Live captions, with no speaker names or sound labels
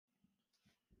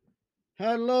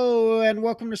Hello and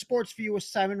welcome to Sportsview with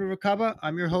Simon Rucaba.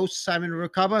 I'm your host, Simon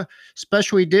Rucaba.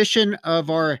 Special edition of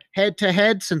our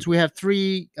head-to-head since we have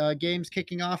three games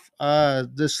kicking off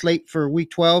the slate for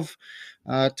Week 12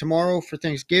 tomorrow for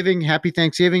Thanksgiving. Happy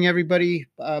Thanksgiving, everybody,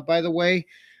 by the way.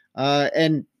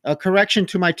 And a correction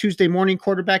to my Tuesday morning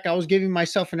quarterback. I was giving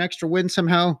myself an extra win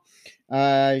somehow.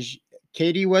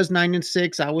 Katie was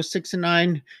 9-6. I was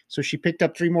 6-9. So she picked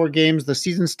up three more games. The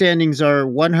season standings are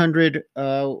 100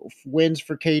 wins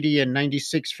for Katie and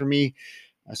 96 for me.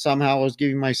 Somehow I was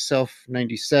giving myself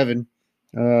 97.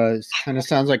 It kind of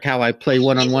sounds like how I play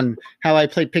one-on-one, how I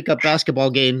play pickup basketball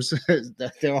games.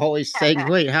 They're always saying,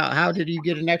 "Wait, how did you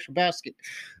get an extra basket?"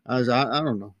 I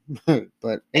don't know,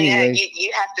 but anyway,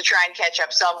 you have to try and catch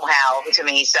up somehow to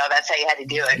me. So that's how you had to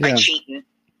do it by cheating.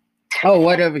 Oh,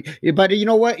 whatever. But you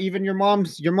know what? Even your mom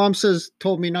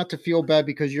told me not to feel bad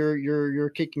because you're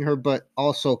kicking her butt.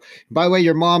 Also, by the way,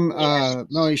 your mom,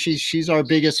 no, she's our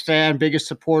biggest fan, biggest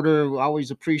supporter. We always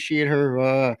appreciate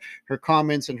her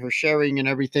comments and her sharing and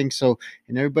everything. So,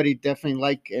 and everybody definitely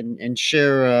like and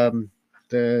share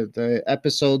the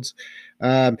episodes.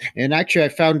 And actually, I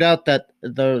found out that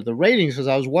the ratings, because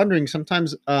I was wondering,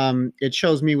 sometimes it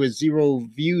shows me with 0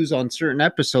 views on certain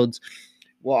episodes.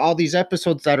 Well, all these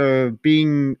episodes that are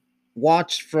being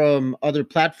watched from other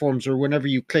platforms, or whenever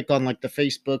you click on like the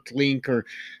Facebook link, or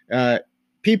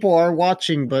people are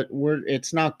watching, but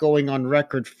it's not going on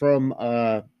record from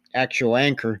actual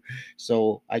Anchor.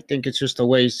 So I think it's just a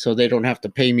way so they don't have to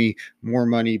pay me more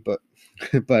money. But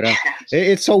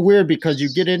it's so weird because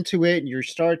you get into it and you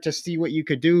start to see what you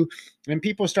could do, and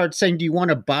people start saying, "Do you want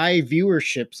to buy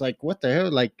viewerships?" Like, what the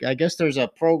hell? Like, I guess there's a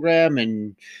program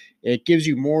and it gives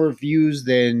you more views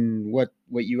than what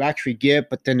you actually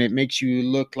get, but then it makes you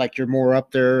look like you're more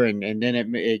up there, and then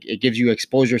it gives you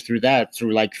exposure through that,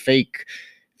 through like fake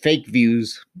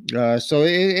views. So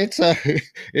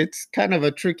it's kind of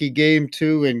a tricky game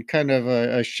too, and kind of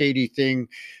a shady thing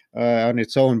on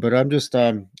its own. But I'm just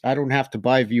I don't have to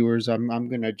buy viewers. I'm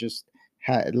gonna just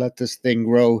let this thing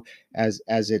grow as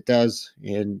it does,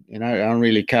 and I don't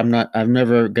really care. I'm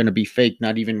never gonna be fake,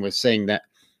 not even with saying that,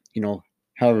 you know,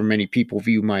 however many people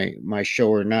view my show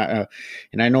or not.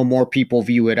 And I know more people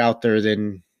view it out there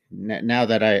than now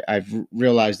that I've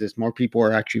realized this. More people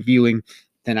are actually viewing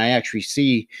than I actually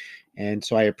see. And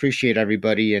so I appreciate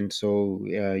everybody. And so,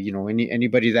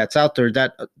 anybody that's out there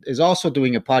that is also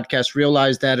doing a podcast,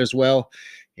 realize that as well.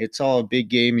 It's all a big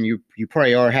game, and you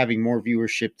probably are having more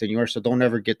viewership than you are. So don't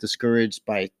ever get discouraged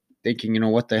by thinking,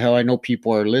 what the hell? I know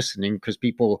people are listening, because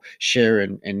people share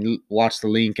and watch the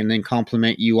link and then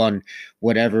compliment you on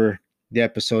whatever the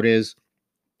episode is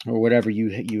or whatever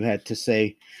you had to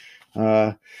say.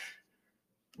 But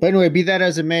anyway, be that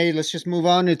as it may, let's just move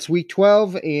on. It's week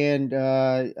 12, and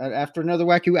after another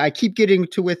wacky, I keep getting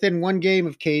to within one game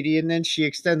of Katie, and then she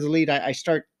extends the lead. I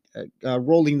start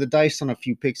rolling the dice on a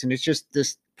few picks, and it's just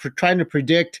this trying to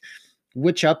predict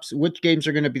which games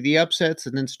are going to be the upsets,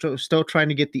 and then still trying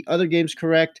to get the other games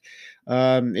correct.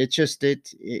 That's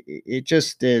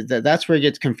where it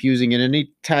gets confusing. And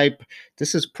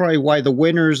this is probably why the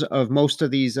winners of most of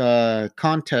these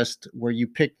contests where you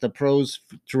pick the pros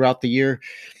throughout the year,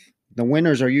 the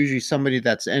winners are usually somebody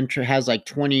that's has like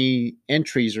 20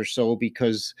 entries or so,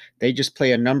 because they just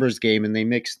play a numbers game and they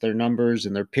mix their numbers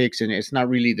and their picks, and it's not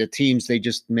really the teams. They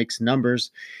just mix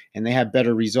numbers, and they have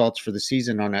better results for the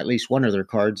season on at least one of their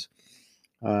cards.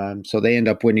 So they end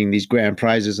up winning these grand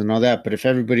prizes and all that. But if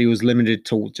everybody was limited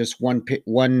to just one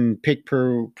pick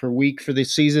per week for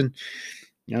this season,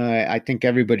 I think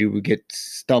everybody would get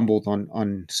stumbled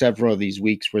on several of these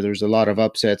weeks where there's a lot of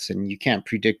upsets, and you can't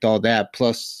predict all that.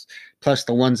 Plus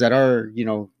the ones that are,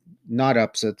 not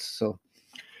upsets. So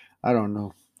I don't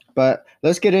know, but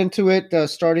let's get into it.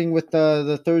 Starting with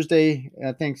the Thursday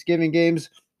Thanksgiving games.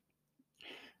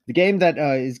 The game that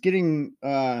is getting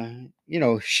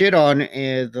shit on,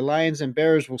 the Lions and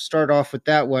Bears. We'll start off with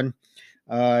that one.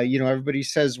 Everybody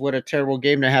says what a terrible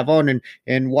game to have on,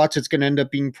 and watch, it's going to end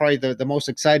up being probably the most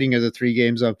exciting of the three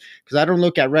games. Because I don't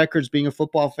look at records being a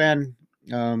football fan.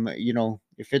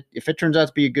 If it turns out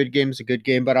to be a good game, it's a good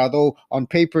game. But although on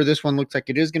paper this one looks like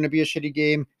it is going to be a shitty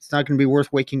game, it's not going to be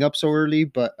worth waking up so early.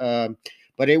 But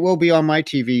it will be on my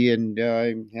TV,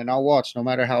 and I'll watch no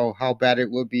matter how bad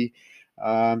it will be.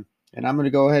 And I'm going to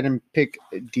go ahead and pick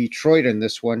Detroit in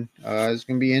this one. There's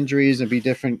going to be injuries and be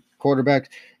different quarterbacks.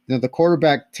 The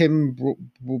quarterback, Tim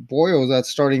Boyle, that's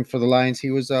starting for the Lions. He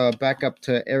was back up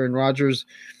to Aaron Rodgers.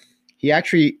 He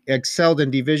actually excelled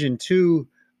in Division II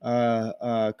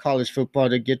college football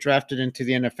to get drafted into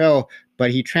the NFL,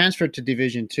 but he transferred to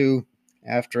Division II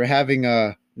after having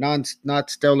a not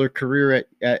stellar career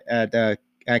at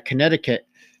at Connecticut,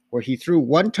 where he threw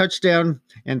 1 touchdown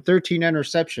and 13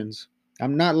 interceptions.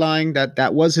 I'm not lying.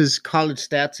 That was his college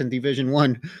stats in Division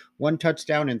One, 1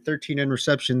 touchdown and 13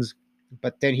 interceptions.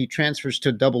 But then he transfers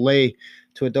to Double A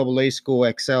school,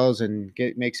 excels, and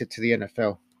makes it to the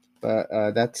NFL. But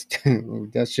that's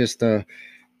just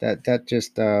that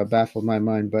just baffled my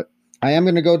mind. But I am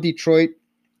going to go Detroit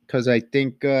because I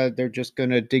think they're just going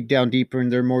to dig down deeper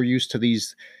and they're more used to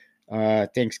these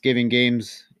Thanksgiving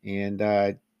games, and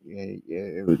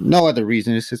no other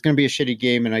reason. It's going to be a shitty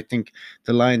game, and I think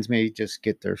the Lions may just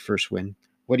get their first win.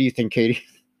 What do you think, Katie?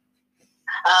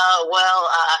 Well,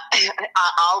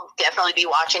 I'll definitely be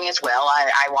watching as well.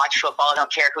 I watch football. I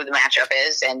don't care who the matchup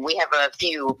is. And we have a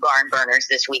few barn burners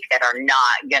this week that are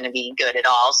not going to be good at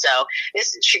all. So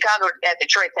this Chicago at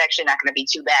Detroit's actually not going to be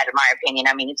too bad, in my opinion.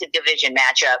 I mean, it's a division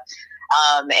matchup.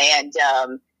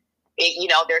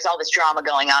 There's all this drama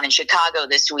going on in Chicago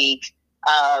this week.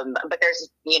 But there's,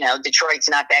 Detroit's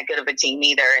not that good of a team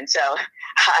either. And so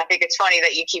I think it's funny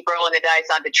that you keep rolling the dice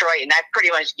on Detroit, and I've pretty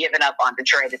much given up on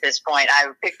Detroit at this point.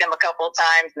 I've picked them a couple of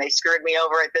times, and they screwed me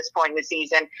over at this point in the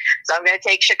season. So I'm going to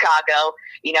take Chicago.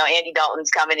 Andy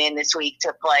Dalton's coming in this week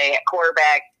to play at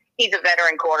quarterback. He's a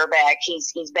veteran quarterback.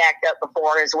 He's backed up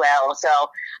before as well. So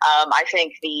I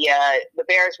think the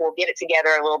Bears will get it together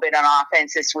a little bit on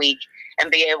offense this week and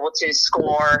be able to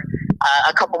score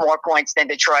a couple more points than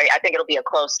Detroit. I think it'll be a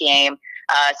close game,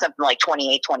 something like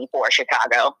 28-24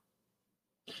 Chicago.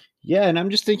 Yeah, and I'm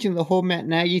just thinking the whole Matt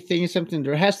Nagy thing is something.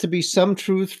 There has to be some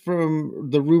truth from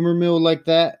the rumor mill like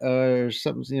that, or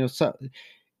something. Something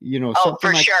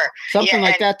like sure. Something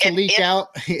like that to leak out.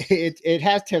 It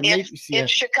has to. If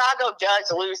Chicago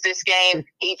does lose this game,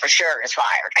 he for sure is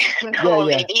fired. He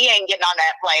ain't getting on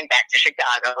that plane back to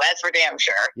Chicago. That's for damn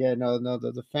sure. Yeah, no.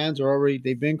 The fans are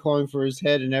they've been calling for his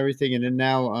head and everything, and then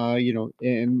now,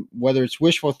 and whether it's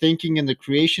wishful thinking in the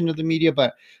creation of the media,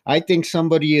 but I think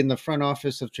somebody in the front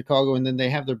office of Chicago, and then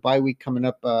they have their bye week coming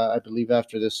up, I believe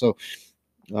after this, so,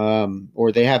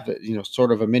 or they have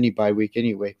sort of a mini bye week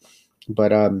anyway.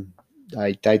 But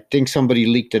I think somebody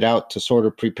leaked it out to sort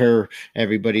of prepare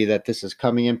everybody that this is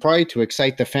coming, and probably to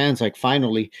excite the fans, like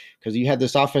finally, because you had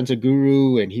this offensive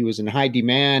guru and he was in high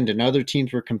demand and other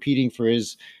teams were competing for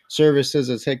his services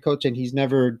as head coach, and he's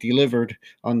never delivered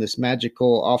on this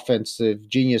magical offensive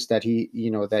genius that he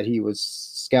was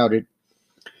scouted.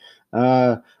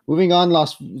 Moving on,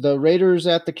 the Raiders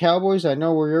at the Cowboys. I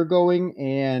know where you're going,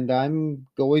 and I'm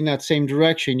going that same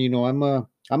direction.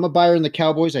 I'm a buyer in the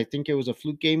Cowboys. I think it was a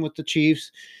fluke game with the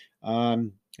Chiefs,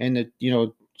 and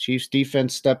the Chiefs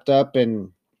defense stepped up,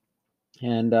 but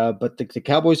the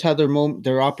Cowboys had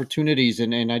their opportunities,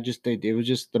 and it was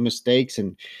just the mistakes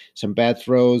and some bad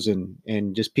throws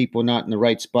and just people not in the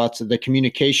right spots. The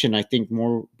communication, I think,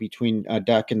 more between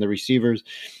Dak and the receivers.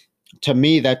 To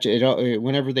me, that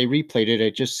whenever they replayed it,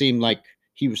 it just seemed like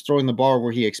he was throwing the ball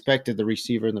where he expected the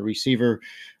receiver, and the receiver,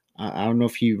 I don't know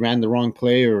if he ran the wrong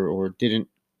play or didn't.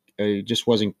 Just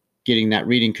wasn't getting that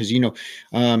reading because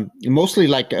mostly,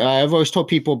 like I've always told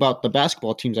people about the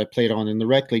basketball teams I played on in the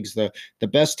rec leagues. The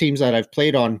best teams that I've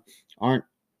played on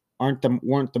weren't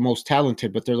the most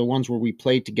talented, but they're the ones where we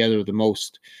played together the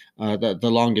most, the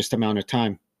longest amount of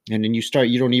time. And then you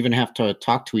don't even have to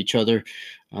talk to each other.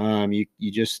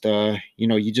 You just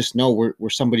know where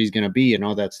somebody's going to be and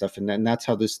all that stuff. And then that's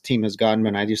how this team has gotten.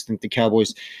 And I just think the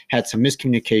Cowboys had some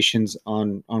miscommunications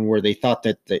on where they thought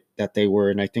that they were.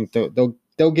 And I think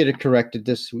they'll get it corrected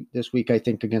this week, I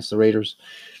think, against the Raiders.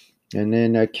 And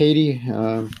then Katie,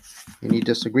 any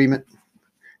disagreement?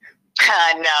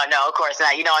 No, of course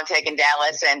not. I'm taking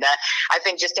Dallas, and I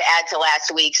think just to add to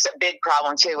last week's big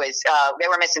problem too is they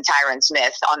were missing Tyron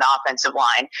Smith on the offensive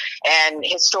line, and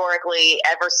historically,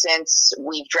 ever since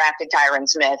we've drafted Tyron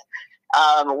Smith,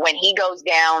 when he goes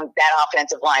down, that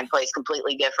offensive line plays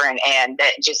completely different, and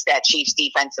that Chiefs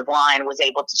defensive line was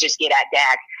able to just get at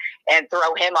Dak and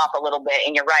throw him off a little bit.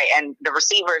 And you're right. And the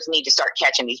receivers need to start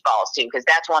catching these balls too, because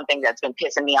that's one thing that's been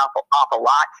pissing me off a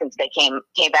lot since they came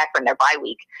back from their bye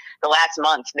week the last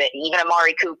month. That even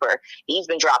Amari Cooper, he's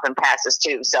been dropping passes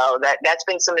too. So that's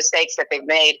been some mistakes that they've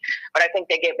made. But I think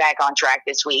they get back on track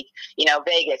this week.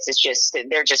 Vegas is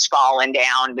they're just falling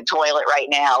down the toilet right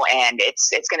now, and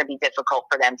it's going to be difficult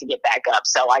for them to get back up.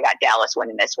 So I got Dallas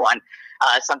winning this one,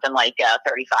 something like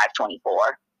 35-24.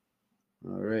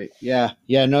 All right. Yeah.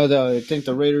 No, I think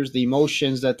the Raiders, the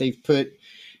emotions that they've put,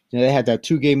 they had that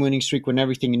 2-game winning streak when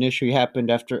everything initially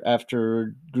happened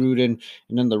after Gruden,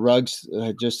 and then the Ruggs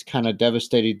just kind of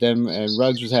devastated them. And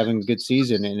Ruggs was having a good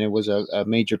season, and it was a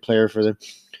major player for them.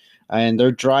 And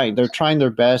they're trying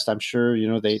their best. I'm sure,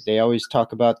 they always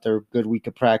talk about their good week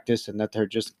of practice and that they're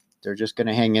just they're just going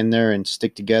to hang in there and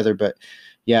stick together. But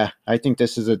yeah, I think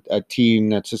this is a team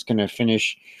that's just going to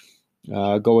finish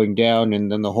going down,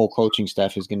 and then the whole coaching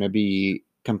staff is going to be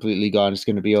completely gone. It's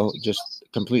going to be just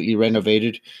completely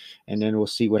renovated, and then we'll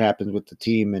see what happens with the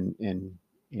team and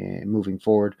moving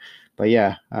forward. But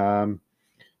yeah,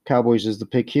 Cowboys is the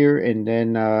pick here, and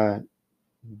then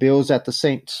Bills at the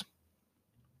Saints.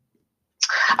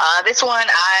 This one,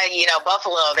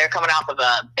 Buffalo, they're coming off of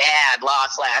a bad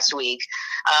loss last week.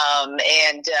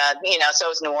 So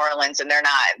is New Orleans, and they're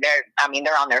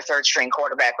on their third string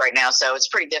quarterback right now. So it's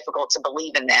pretty difficult to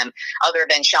believe in them other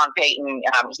than Sean Payton.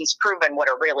 He's proven what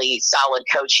a really solid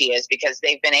coach he is, because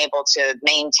they've been able to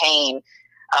maintain,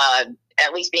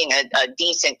 at least being a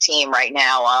decent team right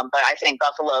now. But I think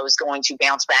Buffalo is going to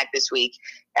bounce back this week.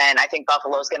 And I think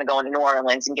Buffalo is going to go into New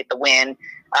Orleans and get the win,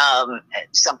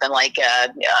 something like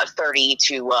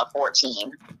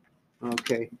 30-14.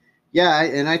 Okay, yeah,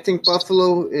 and I think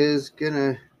Buffalo is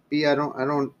gonna be. I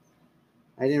didn't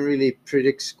really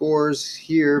predict scores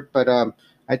here, but I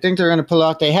think they're gonna pull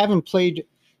out. They haven't played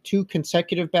 2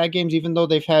 consecutive bad games, even though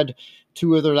they've had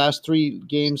 2 of their last 3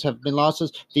 games have been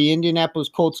losses. The Indianapolis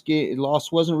Colts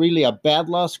loss wasn't really a bad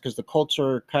loss, because the Colts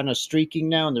are kind of streaking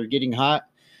now and they're getting hot.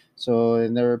 So,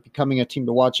 and they're becoming a team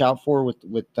to watch out for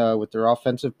with their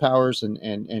offensive powers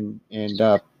and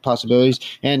possibilities.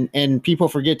 And people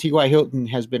forget T.Y. Hilton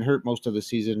has been hurt most of the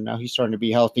season. Now he's starting to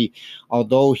be healthy,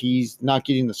 although he's not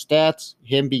getting the stats.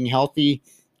 Him being healthy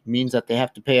means that they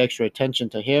have to pay extra attention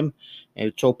to him,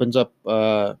 which opens up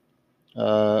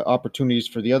opportunities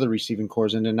for the other receiving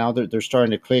cores. And then now they're starting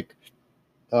to click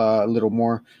a little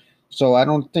more. So I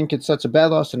don't think it's such a bad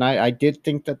loss. And I did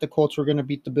think that the Colts were going to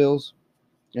beat the Bills.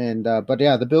 And but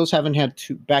yeah, the Bills haven't had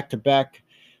 2 back-to-back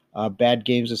bad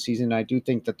games this season. I do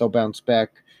think that they'll bounce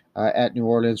back at New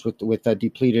Orleans with a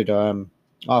depleted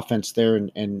offense there,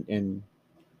 and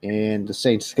the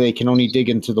Saints, they can only dig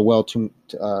into the well too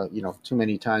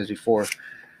many times before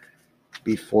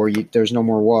there's no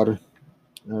more water.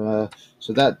 So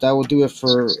that will do it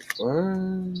for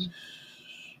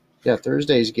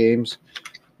Thursday's games.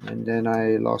 And then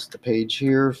I lost the page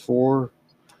here for.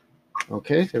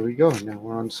 Okay, there we go. Now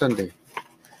we're on Sunday.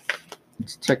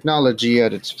 It's technology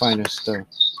at its finest. I'm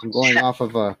going off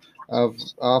of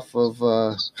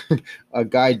a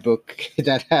guidebook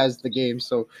that has the game.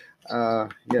 So,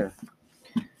 yeah.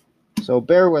 So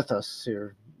bear with us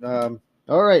here. All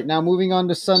right, now moving on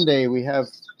to Sunday, we have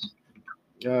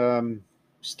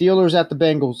Steelers at the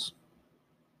Bengals.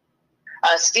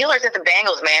 Steelers at the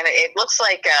Bengals, man. It looks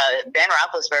like Ben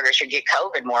Roethlisberger should get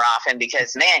COVID more often,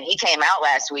 because, man, he came out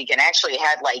last week and actually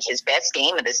had like his best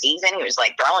game of the season. He was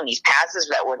like throwing these passes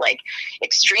that were like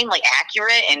extremely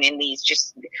accurate, and in these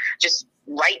just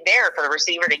right there for the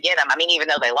receiver to get him. I mean, even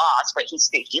though they lost, but he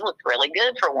looked really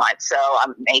good for once. So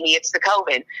maybe it's the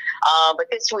COVID.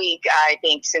 But this week, I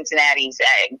think Cincinnati's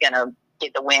gonna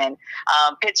get the win.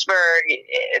 Pittsburgh,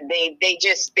 they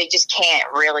just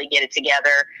can't really get it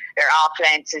together. Their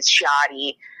offense is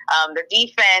shoddy. Their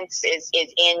defense is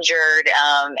injured.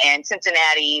 And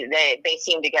Cincinnati, they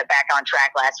seem to get back on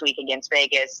track last week against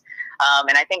Vegas.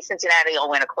 And I think Cincinnati will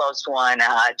win a close one,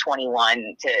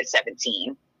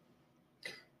 21-17.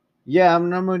 Yeah, I'm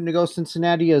going to go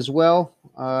Cincinnati as well.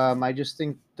 I just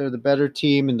think they're the better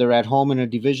team, and they're at home in a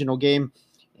divisional game.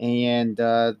 And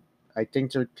I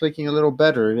think they're clicking a little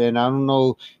better. And I don't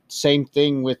know, same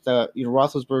thing with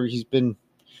Roethlisberger. He's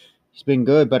been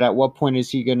good, but at what point is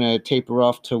he going to taper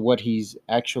off to what he's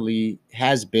actually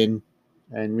has been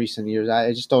in recent years?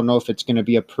 I just don't know if it's going to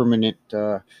be a permanent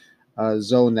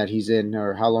zone that he's in,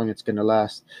 or how long it's going to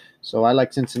last. So I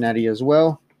like Cincinnati as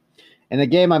well. And the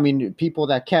game, I mean, people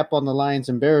that cap on the Lions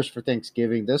and Bears for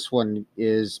Thanksgiving, this one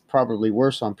is probably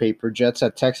worse on paper. Jets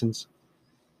at Texans.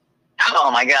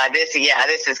 Oh my God, this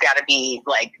has got to be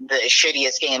like the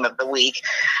shittiest game of the week.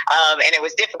 And it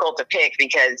was difficult to pick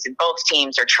because both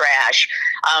teams are trash.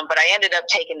 But I ended up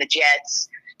taking the Jets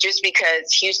just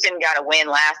because Houston got a win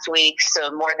last week.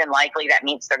 So more than likely that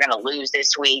means they're going to lose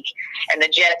this week. And the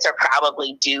Jets are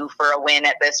probably due for a win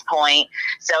at this point.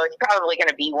 So it's probably going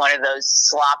to be one of those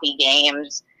sloppy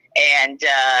games. And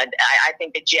I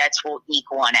think the Jets will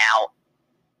eke one out.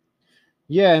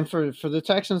 Yeah, and for the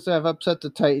Texans to have upset the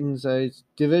Titans, it's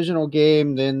divisional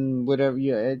game, then whatever.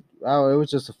 Yeah, it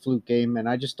was just a fluke game, and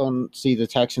I just don't see the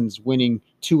Texans winning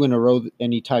 2 in a row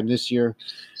anytime this year.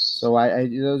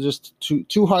 So just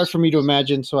too hard for me to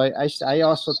imagine. So I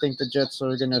also think the Jets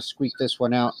are going to squeak this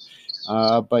one out.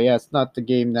 But yeah, it's not the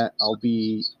game that I'll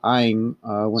be eyeing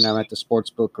when I'm at the sports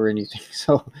book or anything.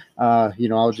 So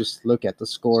I'll just look at the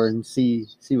score and see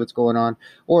what's going on.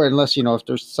 Or unless if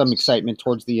there's some excitement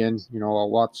towards the end, I'll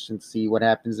watch and see what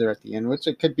happens there at the end. Which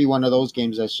it could be one of those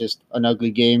games that's just an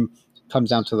ugly game, comes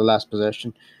down to the last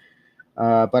possession.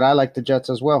 But I like the Jets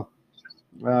as well.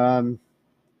 Um,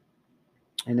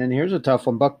 and then here's a tough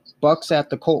one: Bucks at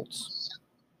the Colts.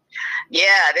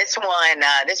 Yeah, this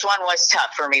one was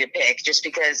tough for me to pick just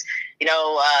because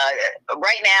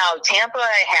right now Tampa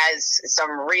has some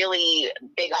really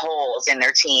big holes in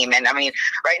their team, and I mean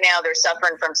right now they're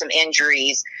suffering from some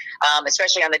injuries,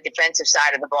 especially on the defensive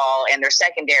side of the ball, and their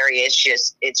secondary is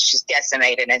just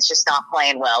decimated, and it's just not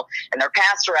playing well. And their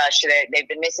pass rush, they've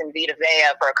been missing Vita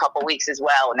Vea for a couple weeks as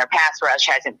well, and their pass rush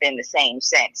hasn't been the same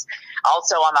since.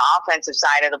 Also on the offensive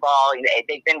side of the ball,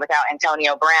 they've been without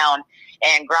Antonio Brown.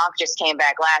 And Gronk just came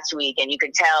back last week, and you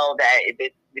could tell that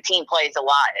the team plays a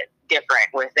lot different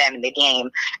with them in the game.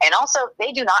 And also,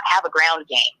 they do not have a ground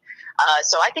game.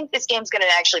 So I think this game's going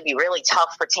to actually be really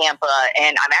tough for Tampa,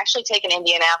 and I'm actually taking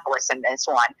Indianapolis in this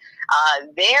one.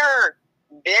 Their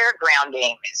ground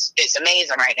game is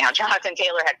amazing right now. Jonathan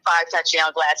Taylor had 5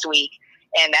 touchdowns last week.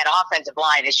 And that offensive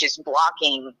line is just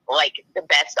blocking like the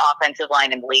best offensive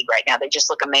line in the league right now. They just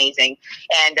look amazing.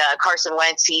 And Carson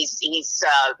Wentz, he's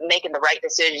making the right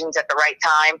decisions at the right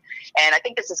time. And I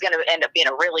think this is going to end up being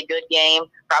a really good game,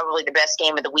 probably the best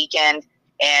game of the weekend.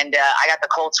 And I got the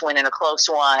Colts winning a close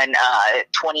one,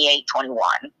 28-21.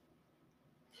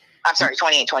 I'm sorry,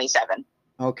 28-27.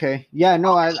 Okay. Yeah,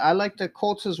 no, I like the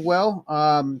Colts as well.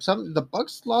 The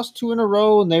Bucks lost 2 in a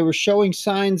row, and they were showing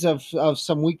signs of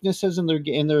some weaknesses in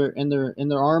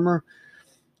their armor.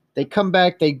 They come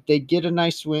back, they get a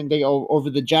nice win, over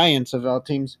the Giants of all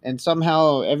teams, and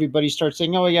somehow everybody starts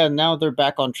saying, "Oh yeah, now they're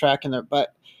back on track."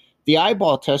 But the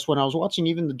eyeball test when I was watching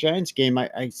even the Giants game,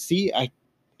 it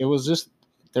was just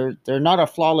they're not a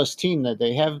flawless team. That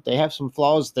they have some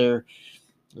flaws there.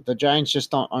 The Giants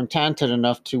just aren't talented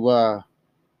enough to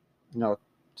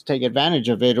to take advantage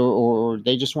of it, or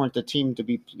they just weren't the team to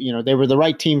be, they were the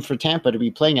right team for Tampa to be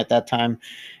playing at that time,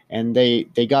 and they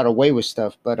got away with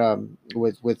stuff, but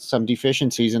with some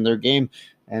deficiencies in their game.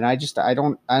 And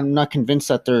I'm not convinced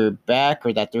that they're back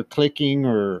or that they're clicking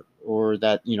or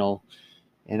that,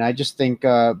 and I just think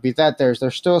be that they're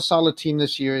still a solid team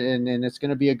this year, and it's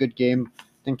going to be a good game.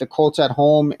 I think the Colts at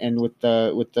home, and with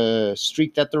the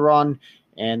streak that they're on,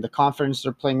 and the confidence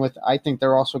they're playing with, I think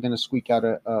they're also going to squeak out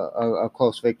a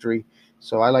close victory.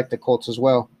 So I like the Colts as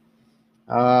well.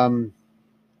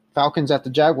 Falcons at the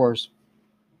Jaguars.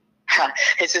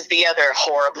 This is the other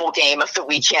horrible game of the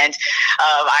weekend.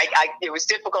 It was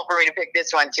difficult for me to pick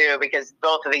this one too because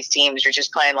both of these teams are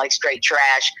just playing like straight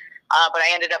trash. But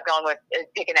I ended up going with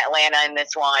picking Atlanta in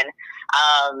this one.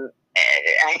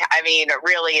 I mean,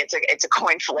 really, it's a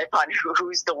coin flip on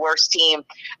who's the worst team.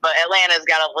 But Atlanta's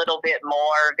got a little bit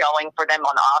more going for them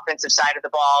on the offensive side of the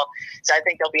ball, so I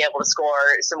think they'll be able to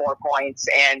score some more points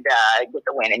and get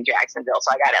the win in Jacksonville.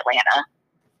 So I got Atlanta.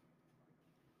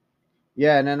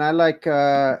 Yeah, and then I like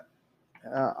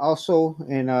also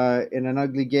in an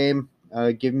ugly game,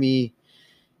 give me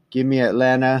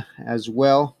Atlanta as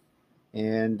well,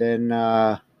 and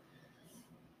then.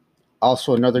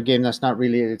 Also another game that's not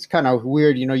really, it's kind of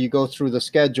weird, you go through the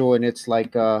schedule and it's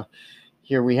like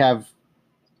here we have,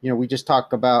 we just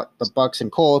talk about the Bucks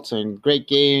and Colts and great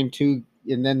game too,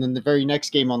 and then the very next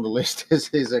game on the list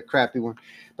is a crappy one,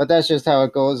 but that's just how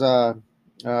it goes.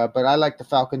 But I like the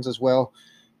Falcons as well.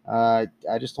 I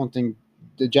just don't think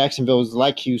the Jacksonville is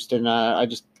like Houston. I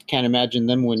just can't imagine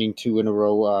them winning 2 in a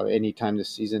row anytime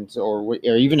this season, or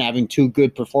even having 2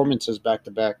 good performances back to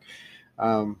back.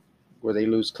 Where they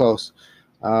lose close.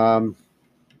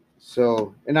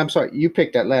 So, and I'm sorry, you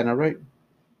picked Atlanta, right?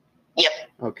 Yep.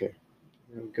 Okay.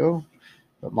 There we go.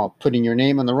 I'm putting your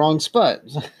name on the wrong spot.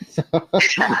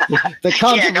 The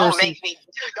controversy.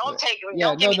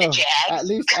 Don't give me the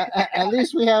Jags. At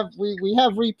least we have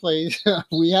replays.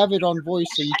 We have it on voice,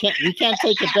 so we can't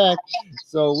take it back.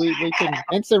 So we can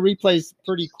instant replays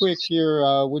pretty quick here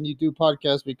when you do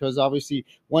podcasts, because obviously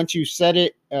once you set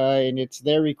it and it's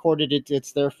there recorded,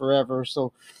 it's there forever.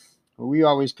 So we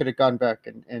always could have gone back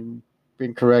and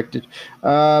been corrected.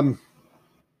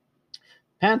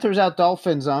 Panthers out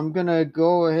Dolphins. I'm going to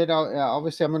go ahead.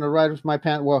 Obviously, I'm going to ride with my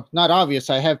Panthers. Well, not obvious.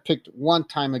 I have picked one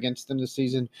time against them this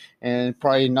season and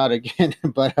probably not again.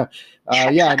 But,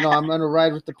 I'm going to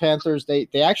ride with the Panthers. They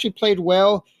actually played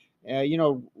well.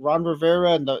 Ron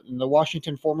Rivera and the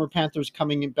Washington former Panthers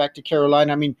coming back to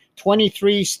Carolina. I mean,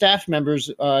 23 staff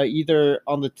members, either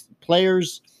on the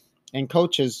players and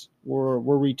coaches, were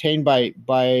retained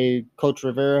by Coach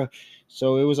Rivera.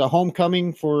 So it was a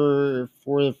homecoming for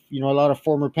a lot of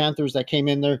former Panthers that came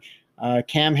in there.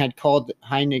 Cam had called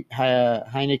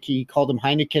Heineke, he called him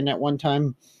Heineken at one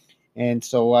time, and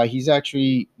so he's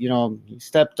actually he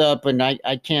stepped up, and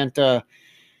I can't.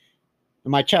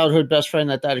 My childhood best friend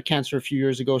that died of cancer a few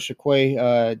years ago,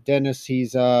 Shakwe, Dennis,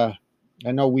 I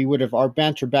know we would have, our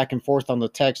banter back and forth on the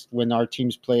text when our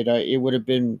teams played, it would have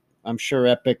been, I'm sure,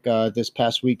 epic this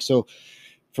past week. So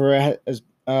for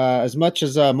as much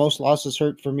as most losses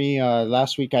hurt for me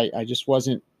last week, I just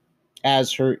wasn't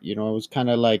as hurt. I was kind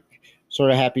of like sort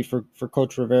of happy for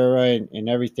Coach Rivera and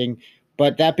everything.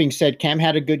 But that being said, Cam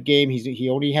had a good game. He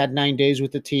only had 9 days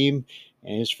with the team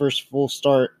and his first full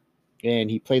start,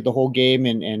 and he played the whole game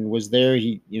and was there.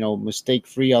 He, mistake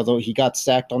free, although he got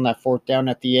sacked on that fourth down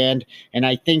at the end. And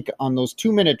I think on those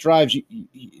 2-minute drives,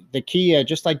 the key,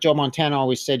 just like Joe Montana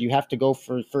always said, you have to go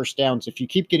for first downs. If you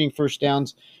keep getting first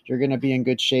downs, you're going to be in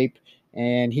good shape.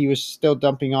 And he was still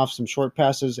dumping off some short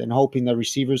passes and hoping the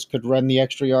receivers could run the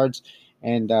extra yards,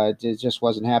 and it just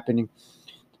wasn't happening.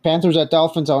 Panthers at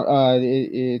Dolphins,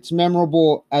 it's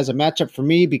memorable as a matchup for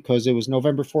me because it was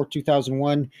November 4th,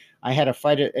 2001. I had a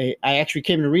fight I actually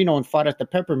came to Reno and fought at the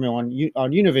Peppermill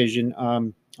on Univision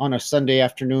on a Sunday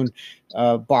afternoon,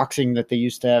 boxing that they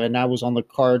used to have, and I was on the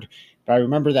card. But I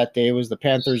remember that day it was the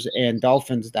Panthers and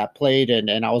Dolphins that played,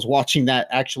 and I was watching that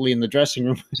actually in the dressing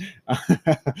room.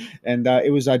 And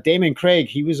it was Damon Craig.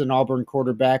 He was an Auburn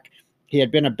quarterback. He had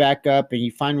been a backup, and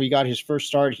he finally got his first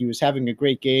start. He was having a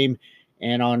great game.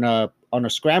 And on a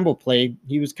scramble play,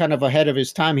 he was kind of ahead of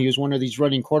his time. He was one of these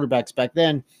running quarterbacks back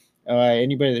then.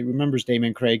 Anybody that remembers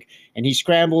Damon Craig, and he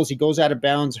scrambles, he goes out of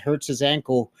bounds, hurts his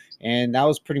ankle, and that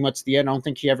was pretty much the end. I don't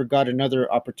think he ever got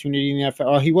another opportunity in the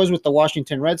NFL. He was with the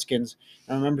Washington Redskins.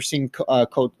 I remember seeing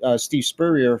Coach Steve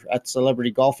Spurrier at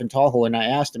Celebrity Golf in Tahoe, and I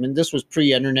asked him, and this was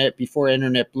pre-internet, before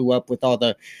internet blew up with all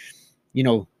the,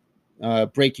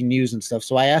 breaking news and stuff.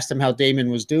 So I asked him how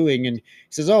Damon was doing, and he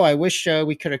says, "Oh, I wish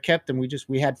we could have kept him.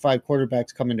 We had 5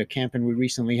 quarterbacks come into camp, and we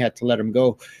recently had to let him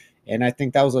go." And I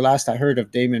think that was the last I heard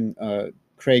of Damon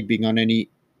Craig being on any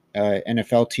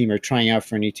NFL team or trying out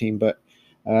for any team. But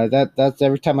that's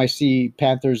every time I see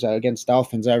Panthers against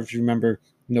Dolphins, I remember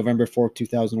November 4th,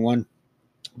 2001.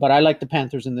 But I like the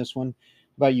Panthers in this one.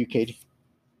 How about you, Katie?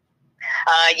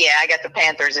 Yeah, I got the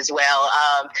Panthers as well.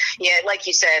 Yeah, like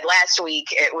you said, last week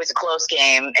it was a close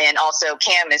game, and also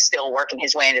Cam is still working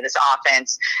his way into this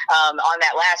offense. On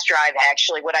that last drive,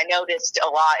 actually, what I noticed a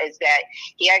lot is that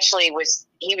he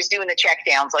was doing the check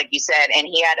downs, like you said, and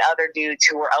he had other dudes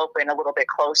who were open a little bit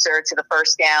closer to the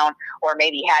first down, or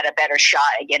maybe had a better shot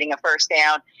at getting a first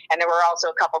down. And there were also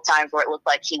a couple times where it looked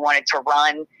like he wanted to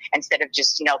run instead of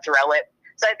just, throw it.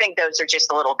 So I think those are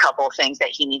just a little couple of things that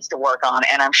he needs to work on,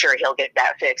 and I'm sure he'll get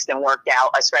that fixed and worked out,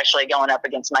 especially going up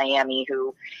against Miami,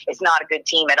 who is not a good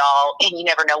team at all, and you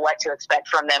never know what to expect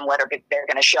from them, whether they're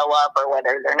going to show up or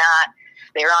whether they're not.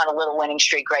 They're on a little winning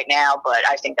streak right now, but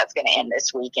I think that's going to end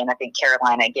this week, and I think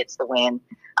Carolina gets the win,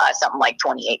 something like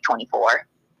 28-24.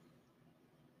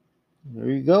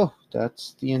 There you go.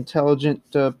 That's the intelligent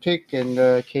pick,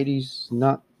 and Katie's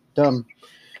not dumb.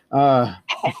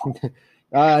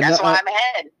 That's why I'm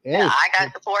ahead. Hey, I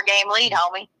got the 4-game lead,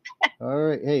 homie. All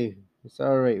right. Hey, it's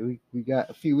all right. We got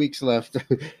a few weeks left.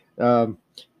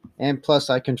 And plus,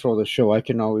 I control the show. I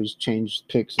can always change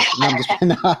picks.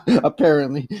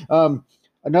 Apparently.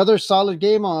 Another solid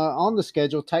game on the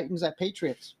schedule. Titans at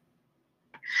Patriots.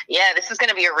 Yeah, this is going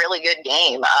to be a really good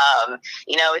game.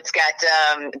 It's got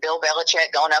Bill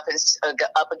Belichick going up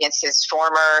against his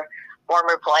former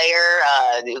player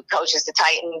who coaches the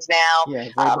Titans now. Yeah,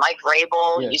 Mike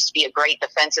Vrabel used to be a great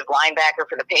defensive linebacker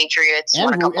for the Patriots.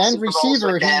 And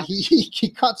receiver. He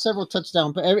caught several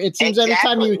touchdowns. But it seems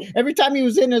every time he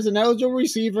was in as an eligible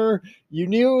receiver, you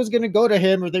knew it was going to go to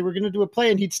him, or they were going to do a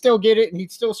play, and he'd still get it, and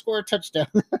he'd still score a touchdown.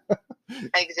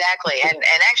 Exactly. And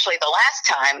actually, the last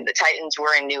time the Titans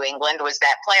were in New England was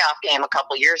that playoff game a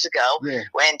couple years ago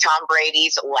when Tom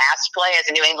Brady's last play as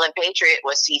a New England Patriot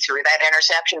was he threw that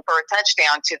interception for a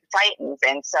touchdown to the Titans.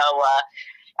 And so,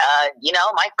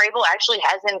 Mike Vrabel actually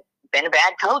hasn't been a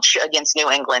bad coach against New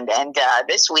England. And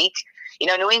this week,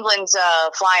 New England's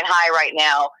flying high right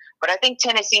now, but I think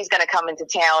Tennessee's going to come into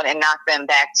town and knock them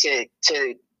back to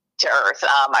earth.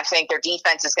 I think their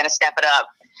defense is going to step it up,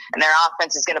 and their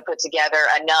offense is going to put together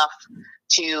enough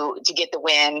to get the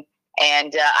win.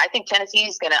 And I think Tennessee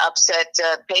is going to upset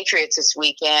the Patriots this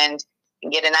weekend.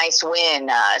 and get a nice win,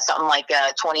 something like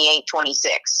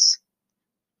 28-26.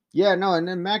 Yeah, no, and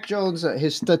then Mac Jones,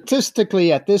 his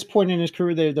statistically at this point in his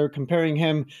career, they're comparing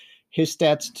his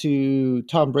stats to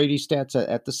Tom Brady's stats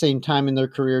at the same time in their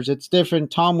careers. It's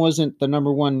different. Tom wasn't the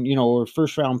number one, or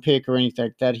first round pick or anything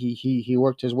like that. He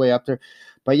worked his way up there,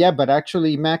 but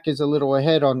actually Mac is a little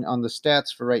ahead on the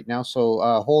stats for right now. So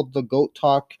hold the GOAT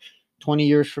talk. 20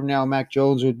 years from now, Mac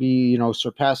Jones would be,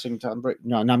 surpassing Tom Brady.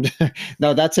 No, no,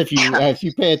 no. That's if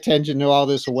you pay attention to all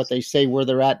this or what they say where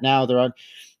they're at now. They're on.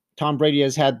 Tom Brady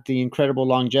has had the incredible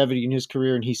longevity in his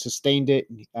career, and he sustained it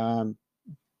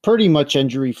pretty much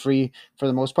injury free for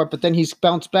the most part. But then he's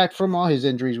bounced back from all his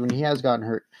injuries when he has gotten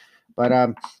hurt.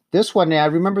 But this one, I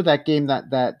remember that game,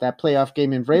 that playoff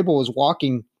game, and Vrabel was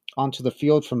walking onto the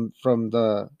field from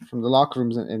the locker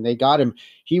rooms, and they got him.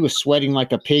 He was sweating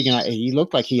like a pig, and he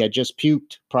looked like he had just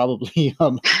puked probably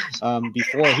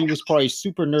before. He was probably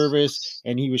super nervous,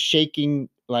 and he was shaking.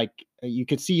 Like you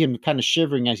could see him kind of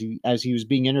shivering as he was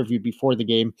being interviewed before the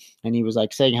game, and he was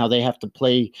like saying how they have to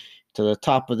play to the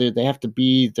top of they have to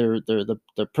be their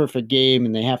perfect game,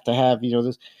 and they have to have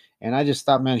this. And I just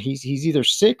thought, man, he's either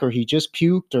sick or he just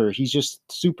puked or he's just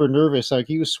super nervous. Like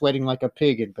he was sweating like a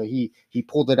pig, but he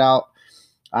pulled it out.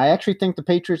 I actually think the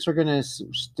Patriots are going to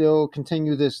still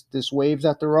continue this wave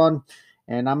that they're on,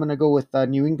 and I'm going to go with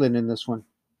New England in this one.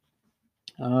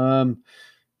 The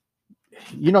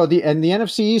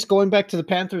NFC East, going back to the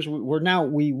Panthers,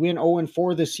 we win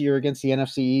 0-4 this year against the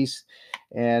NFC East,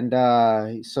 and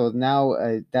so now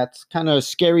that's kind of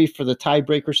scary for the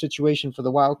tiebreaker situation for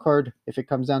the wild card if it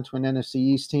comes down to an NFC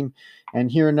East team. And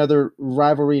here another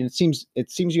rivalry, and it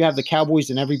seems you have the Cowboys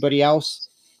and everybody else.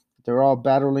 They're all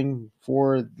battling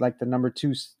for like the number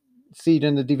 2 seed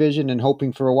in the division and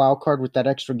hoping for a wild card with that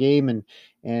extra game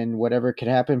and whatever could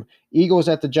happen. Eagles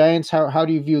at the Giants. How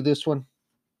do you view this one?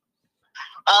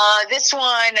 This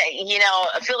one,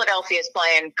 Philadelphia is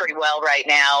playing pretty well right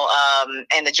now.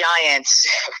 And the Giants,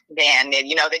 man,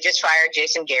 they just fired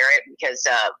Jason Garrett because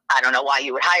I don't know why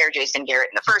you would hire Jason Garrett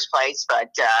in the first place, but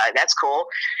that's cool.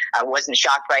 I wasn't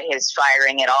shocked by his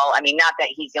firing at all. I mean, not that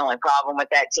he's the only problem with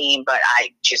that team, but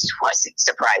I just wasn't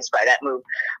surprised by that move.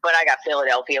 But I got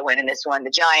Philadelphia winning this one.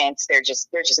 The Giants, they're just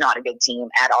not a good team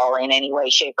at all in any way,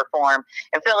 shape, or form.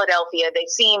 And Philadelphia, they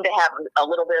seem to have a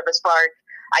little bit of a spark.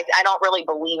 I don't really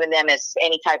believe in them as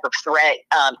any type of threat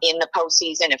in the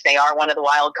postseason if they are one of the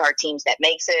wild card teams that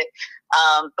makes it.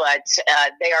 But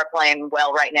they are playing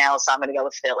well right now, so I'm going to go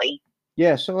with Philly.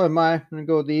 Yeah, so am I. I'm going to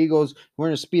go with the Eagles. We're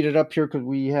going to speed it up here because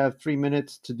we have 3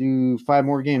 minutes to do 5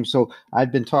 more games. So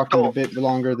I've been talking a bit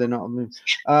longer than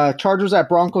Chargers at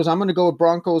Broncos. I'm going to go with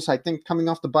Broncos. I think coming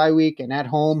off the bye week and at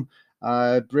home,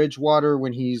 Bridgewater,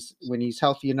 when he's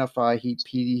healthy enough,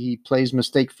 he plays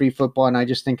mistake-free football, and I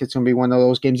just think it's going to be one of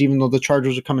those games. Even though the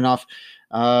Chargers are coming off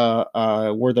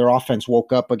where their offense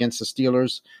woke up against the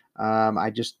Steelers,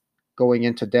 I just going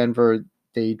into Denver,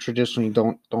 they traditionally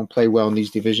don't play well in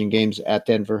these division games at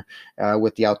Denver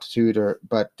with the altitude.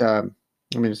 But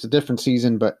it's a different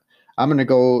season. But I'm going to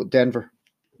go Denver.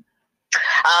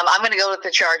 I'm going to go with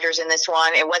the Chargers in this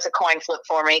one. It was a coin flip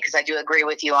for me because I do agree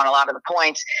with you on a lot of the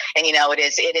points. And,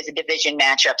 it is a division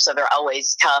matchup, so they're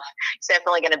always tough. It's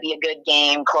definitely going to be a good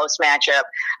game, close matchup.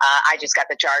 I just got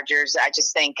the Chargers. I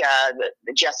just think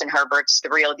Justin Herbert's the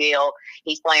real deal.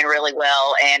 He's playing really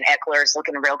well, and Eckler's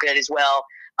looking real good as well.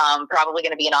 Probably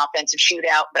going to be an offensive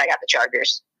shootout, but I got the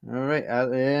Chargers. All right.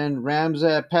 And Rams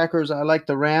at Packers. I like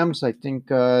the Rams. I think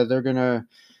they're going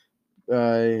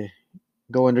to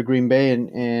go into Green Bay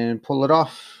and pull it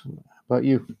off. How about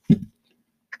you?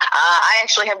 I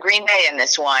actually have Green Bay in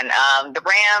this one. The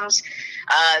Rams,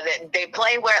 they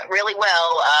play really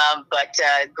well, but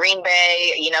Green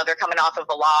Bay, they're coming off of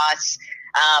a loss.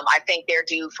 I think they're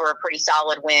due for a pretty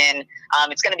solid win.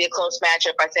 It's going to be a close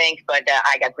matchup, I think, but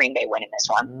I got Green Bay winning this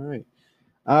one. All right.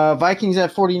 Vikings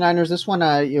at 49ers. This one,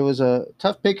 it was a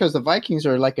tough pick because the Vikings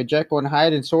are like a Jekyll and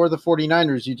Hyde, and so are the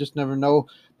 49ers. You just never know.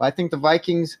 But I think the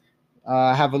Vikings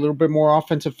have a little bit more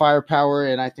offensive firepower,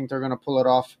 and I think they're going to pull it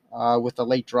off with a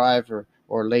late drive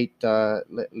or late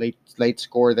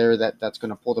score there that's going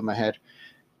to pull them ahead.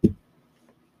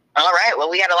 All right. Well,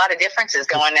 we got a lot of differences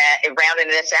going rounding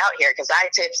this out here because I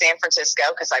tip San Francisco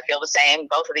because I feel the same.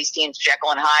 Both of these teams,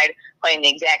 Jekyll and Hyde, playing the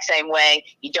exact same way.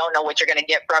 You don't know what you're going to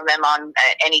get from them on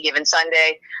any given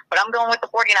Sunday. But I'm going with the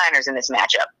 49ers in this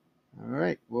matchup. All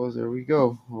right. Well, there we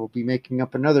go. We'll be making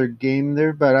up another game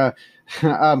there. But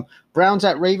Browns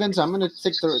at Ravens. I'm going to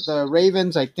take the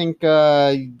Ravens. I think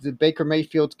the Baker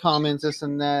Mayfield's comments, this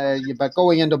and that. But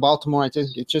going into Baltimore, I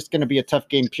think it's just going to be a tough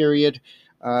game, period.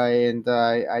 And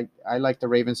I like the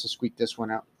Ravens to squeak this one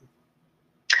out.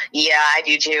 Yeah, I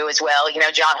do too as well. You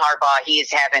know, John Harbaugh, he's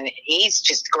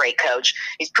just a great coach.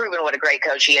 He's proven what a great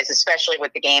coach he is, especially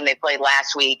with the game they played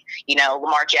last week. You know,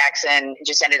 Lamar Jackson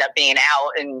just ended up being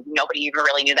out and nobody even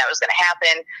really knew that was going to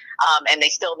happen. And they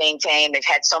still maintain. They've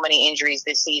had so many injuries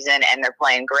this season and they're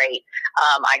playing great.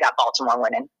 I got Baltimore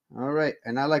winning. All right.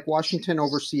 And I like Washington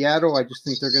over Seattle. I just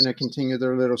think they're going to continue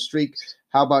their little streak.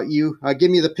 How about you?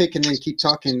 Give me the pick and then keep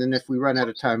talking. And if we run out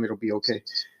of time, it'll be okay.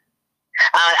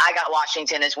 I got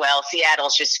Washington as well.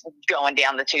 Seattle's just going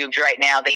down the tubes right now. They